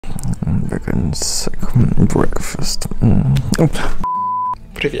Vegan's breakfast.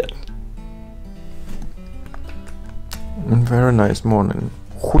 Привет. Very nice morning.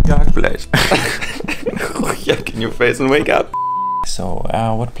 Хуяк, блядь. Хуяк in your face and wake up. So,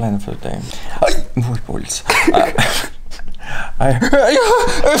 what plan for the day? Мой пульс.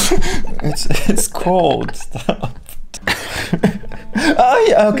 It's cold. Stop.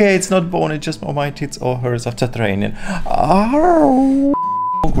 Okay, it's not bone, it's just my tits or hers after training.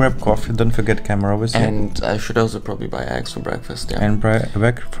 Grab coffee, don't forget camera obviously. And I should also probably buy eggs for breakfast, yeah. And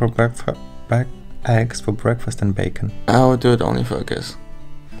eggs for breakfast and bacon. I would do it only for a kiss.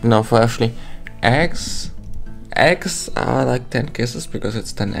 No, for Ashley. Eggs are like 10 kisses because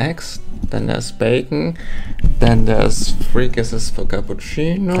it's 10 eggs. Then there's bacon. Then there's 3 kisses for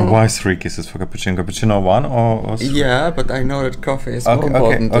cappuccino. Why 3 kisses for cappuccino? Cappuccino 1 or 3? Yeah, but I know that coffee is more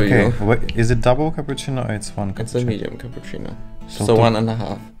important to you. Wait, is it double cappuccino or it's 1 cappuccino? It's a medium cappuccino. So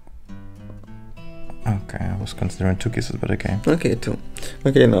 1.5. Okay, I was considering 2 kisses, but okay. Okay, 2.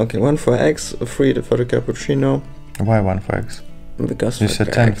 Okay, no, okay. 1 for eggs, 3 for the cappuccino. Why 1 for eggs? Because you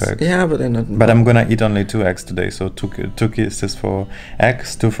said 10 for eggs. Yeah, but they're not. But I'm gonna eat only 2 eggs today, so 2 kisses for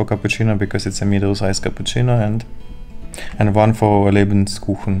eggs, 2 for cappuccino because it's a middle-sized cappuccino, and 1 for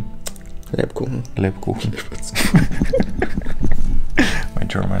Lebenskuchen. Lebkuchen. Lebkuchen. My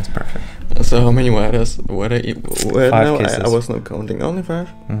German is perfect. So how many were there? 5 kisses. I was not counting. Only 5.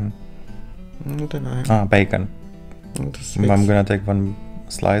 Then bacon. I'm gonna take 1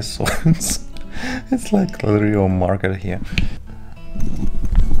 slice, so it's like a real market here.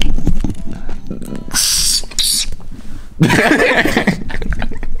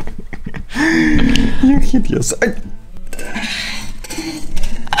 You hit yourself.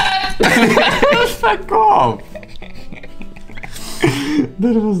 Fuck off.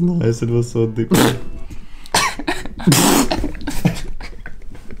 That was nice. It was so deep.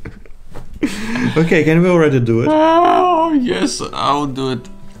 Okay, can we already do it? Oh yes, I'll do it.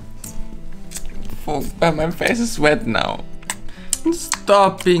 Fuck, my face is wet now.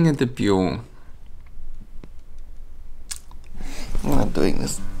 Stop being a debut. I'm not doing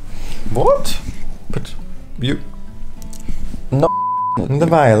this. What? But you... No.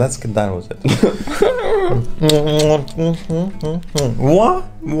 Давай, let's get done with it. What?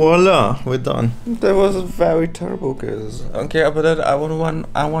 Voila, we're done. That was a very terrible kiss. Okay, but that I want one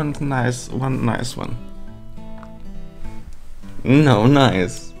nice one. No,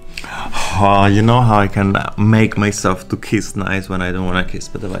 nice. Oh, you know how I can make myself to kiss nice when I don't want to kiss,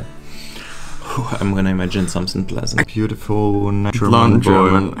 by the way. I'm gonna imagine something pleasant. Beautiful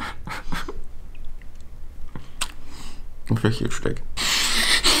German. With a huge dick.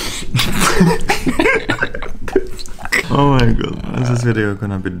 Oh my god, this is video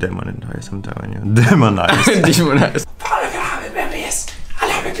gonna be demonized, I'm telling you. Demonized. Demonized.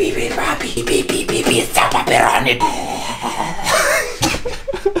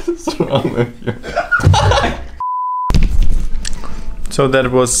 What's wrong with you? So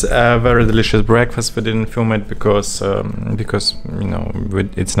that was a very delicious breakfast. We didn't film it because you know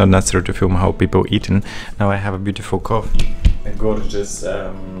it's not necessary to film how people eating. Now I have a beautiful coffee, a gorgeous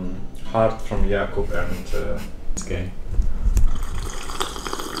heart from Jakub, and it's gay.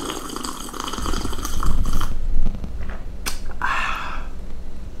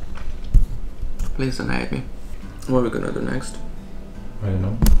 Please don't hate me. What are we gonna do next? I don't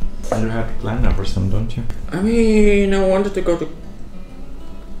know. You have a plan for some, don't you? I mean, I wanted to go to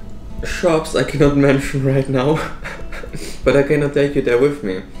shops I cannot mention right now, but I cannot take you there with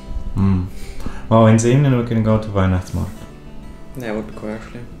me. Well, in the evening we can go to Weihnachtsmarkt. Yeah, would be cool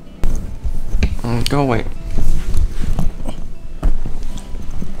actually. Go away.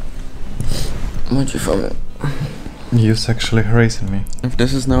 What you from it? You're sexually harassing me. If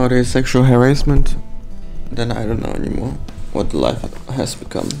this is nowadays sexual harassment, then I don't know anymore what life has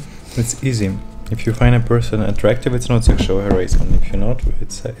become. It's easy. If you find a person attractive, it's not sexual harassment. If you're not,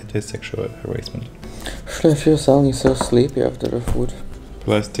 it is sexual harassment. I feel suddenly so sleepy after the food.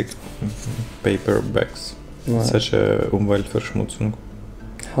 Plastic paper bags. Right. Such a Umweltverschmutzung.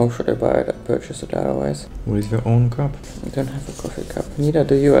 How should I buy it? Purchase it otherwise? With your own cup. I don't have a coffee cup. Neither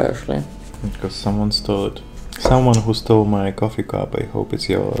do you, Ashley. Because someone stole it. Someone who stole my coffee cup. I hope it's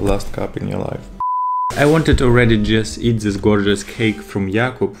your last cup in your life. I wanted already just eat this gorgeous cake from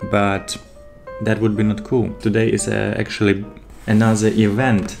Jakub, but that would be not cool. Today is actually another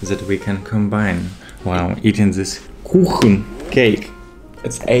event that we can combine while eating this Kuchen cake.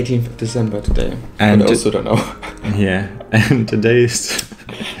 It's 18th of December today. And I also don't know. Yeah, and today is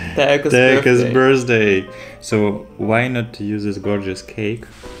Teka's birthday. So why not use this gorgeous cake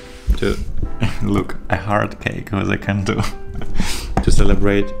to look a heart cake, as I can do, to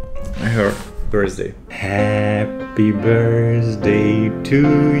celebrate her birthday. Happy birthday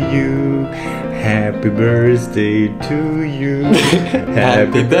to you. Happy birthday to you.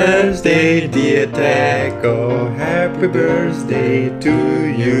 Happy birthday, dear Taco. Happy birthday to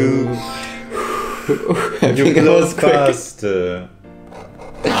you. You close fast.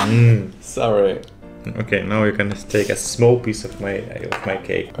 Sorry. Okay, now you can take a small piece of my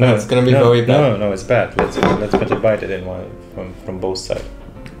cake. No, it's gonna be very bad. No, it's bad. Let's bite it in one from both sides.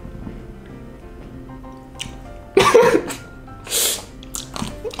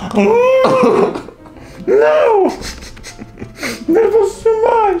 No! That was too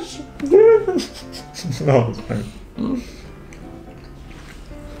much! No, it's fine.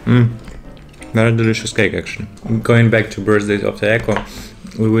 Very delicious cake, actually. Going back to birthdays of the Echo,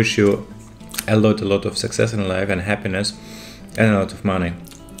 we wish you a lot of success in life and happiness and a lot of money.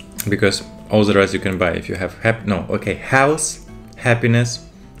 Because all the rest you can buy if you have house, happiness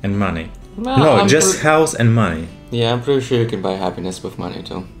and money. Well, no, just house and money. Yeah, I'm pretty sure you can buy happiness with money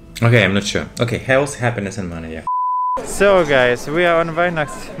too. Okay, I'm not sure. Okay, health, happiness and money, yeah. So guys, we are on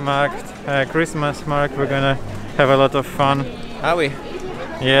Weihnachtsmarkt, Christmas market. We're gonna have a lot of fun. Are we?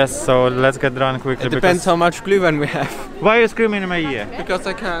 Yes, so let's get drunk quickly. It depends how much Glühwein we have. Why are you screaming in my ear? Because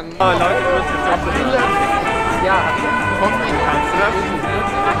I can. Oh,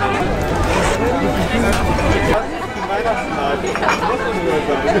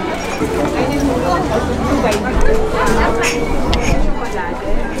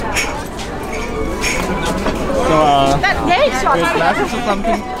 glasses or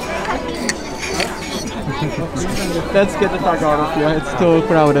something? Let's get the fuck out of here, it's too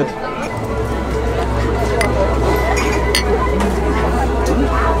crowded.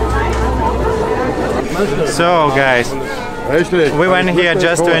 So guys, we went here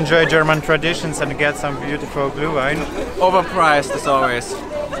just to enjoy German traditions and get some beautiful Glühwein. Overpriced as always.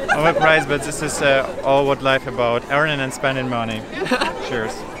 Overpriced, but this is all what life about, earning and spending money.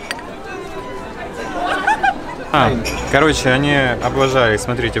 Cheers. Короче, они облажались.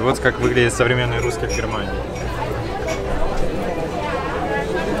 Смотрите, вот как выглядит современный русский в Германии.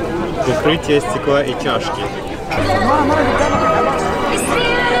 Покрытие стекла и чашки.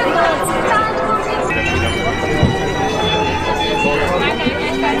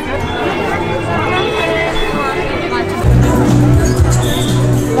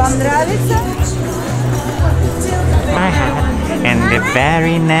 Вам нравится? And the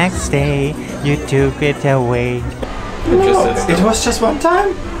very next day, you took it away. It was just one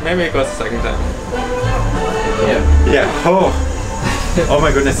time? Maybe it was the second time. Yeah. Oh. Oh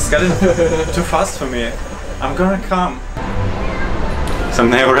my goodness, it's getting too fast for me. I'm gonna come. Some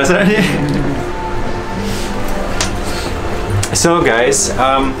neighbors already. So guys,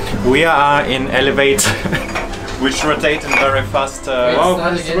 we are in elevator, which rotates very fast. Oh,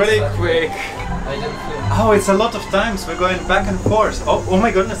 it's really quick. Oh, it's a lot of times. We're going back and forth. Oh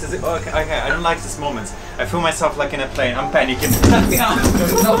my goodness! Is it? Oh, okay, I don't like these moments. I feel myself like in a plane. I'm panicking.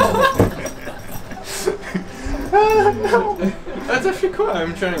 No. That's actually cool.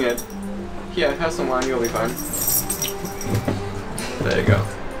 I'm enjoying it. Here, have some wine. You'll be fine. There you go.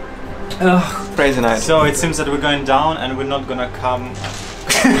 Crazy night. So it seems that we're going down, and we're not gonna come,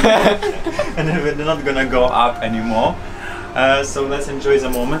 and we're not gonna go up anymore. So let's enjoy the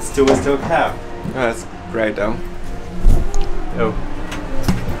moments till we still have. Oh, that's great though. Oh.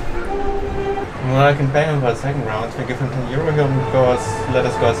 Well, I can pay him for a second round. If we give him 10 euro, he'll let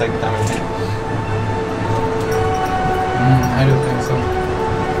us go a second time again. I don't think so.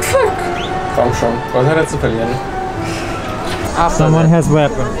 Komm schon, was hat er zu verlieren? Someone has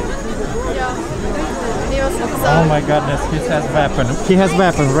weapon. Oh my goodness, he has weapon. He has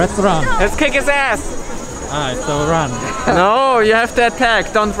weapon, let's run. Let's kick his ass! Alright, so run. No, you have to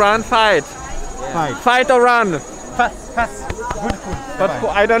attack, don't run, fight. Fight. Fight or run. Pass. Good. But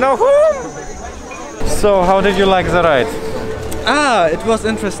I don't know who. So, how did you like the ride? Ah, it was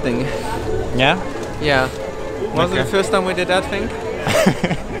interesting. Yeah? Yeah. Was it Okay. the first time we did that thing?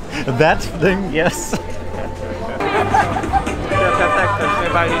 That thing, yes. Ja, perfekt.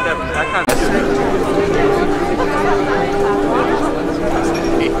 Da kann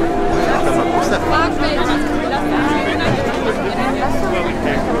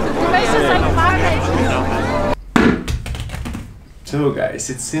So guys,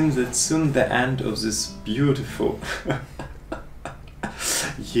 it seems that soon the end of this beautiful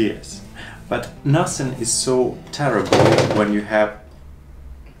years. But nothing is so terrible when you have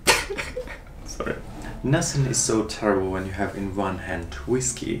sorry. Nothing is so terrible when you have in one hand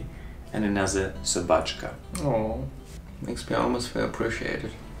whiskey and another sobachka. Oh, makes me almost feel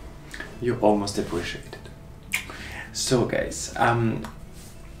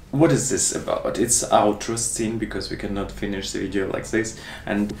what is this about? It's outro scene because we cannot finish the video like this.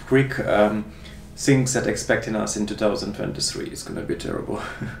 And quick things that expecting us in 2023. It's gonna be terrible.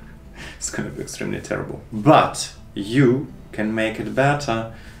 It's gonna be extremely terrible. But you can make it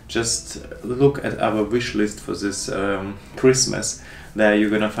better. Just look at our wish list for this Christmas. There you're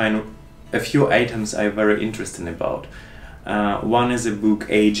gonna find a few items I'm very interested about. One is a book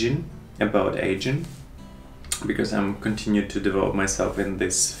about aging, because I'm continued to develop myself in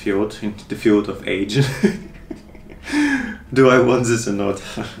this field, in the field of aging. Do I want this or not?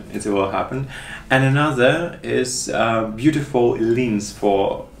 It will happen. And another is beautiful lens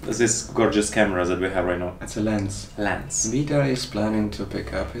for this gorgeous camera that we have right now. It's a lens. Lens. Vidar is planning to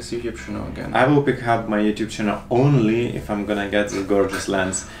pick up his YouTube channel again. I will pick up my YouTube channel only if I'm gonna get the gorgeous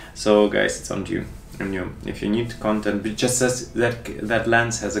lens. So guys, it's on you. On you. If you need content, but just as that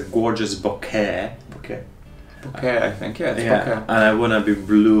lens has a gorgeous bokeh. Bokeh, I think. Yeah, it's bokeh. And I wanna be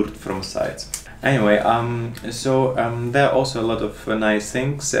blurred from sides. Anyway, there are also a lot of nice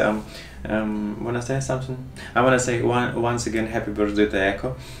things. Wanna say something? I wanna say once again happy birthday to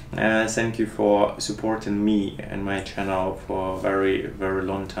Echo. Thank you for supporting me and my channel for a very, very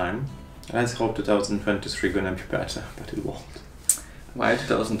long time. Let's hope 2023 gonna be better, but it won't. Why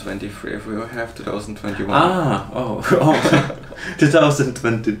 2023 if we will have 2021?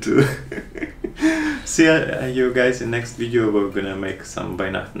 2022. See you guys in next video. We're gonna make some by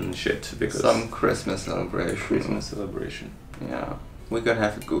nothing shit because some Christmas celebration. Christmas celebration. Yeah, we're gonna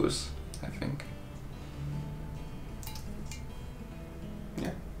have a goose, I think.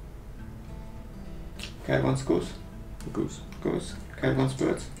 Yeah. Cat wants goose. Goose. Goose. Cat wants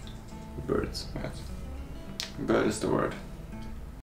birds. Birds. Bird is the word.